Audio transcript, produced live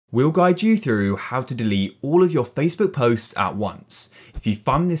We'll guide you through how to delete all of your Facebook posts at once. If you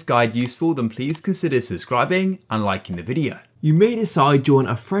find this guide useful, then please consider subscribing and liking the video. You may decide you want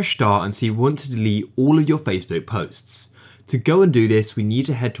a fresh start and so you want to delete all of your Facebook posts. To go and do this, we need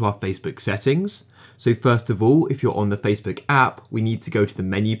to head to our Facebook settings. So first of all, if you're on the Facebook app, we need to go to the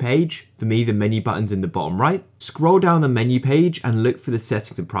menu page. For me, the menu button's in the bottom right. Scroll down the menu page and look for the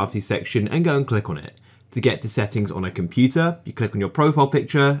settings and privacy section and go and click on it. To get to settings on a computer, you click on your profile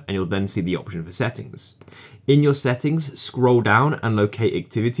picture and you'll then see the option for settings. In your settings, scroll down and locate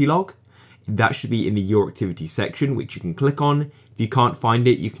activity log. That should be in the your activity section, which you can click on. If you can't find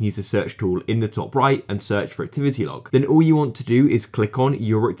it, you can use the search tool in the top right and search for activity log. Then all you want to do is click on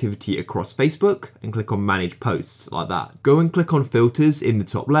your activity across Facebook and click on manage posts like that. Go and click on filters in the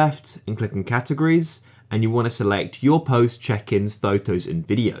top left and click on categories, and you want to select your posts, check-ins, photos and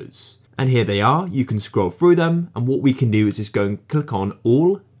videos. And here they are. You can scroll through them, and what we can do is just go and click on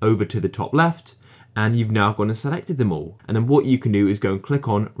all over to the top left, and you've now gone and selected them all. And then what you can do is go and click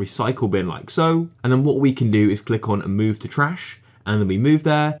on recycle bin like so, and then what we can do is click on move to trash, and then we move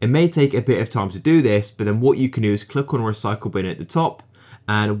there. It may take a bit of time to do this, but then what you can do is click on recycle bin at the top,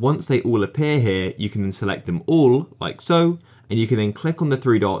 and once they all appear here, you can then select them all like so, and you can then click on the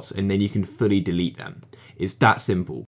three dots and then you can fully delete them. It's that simple.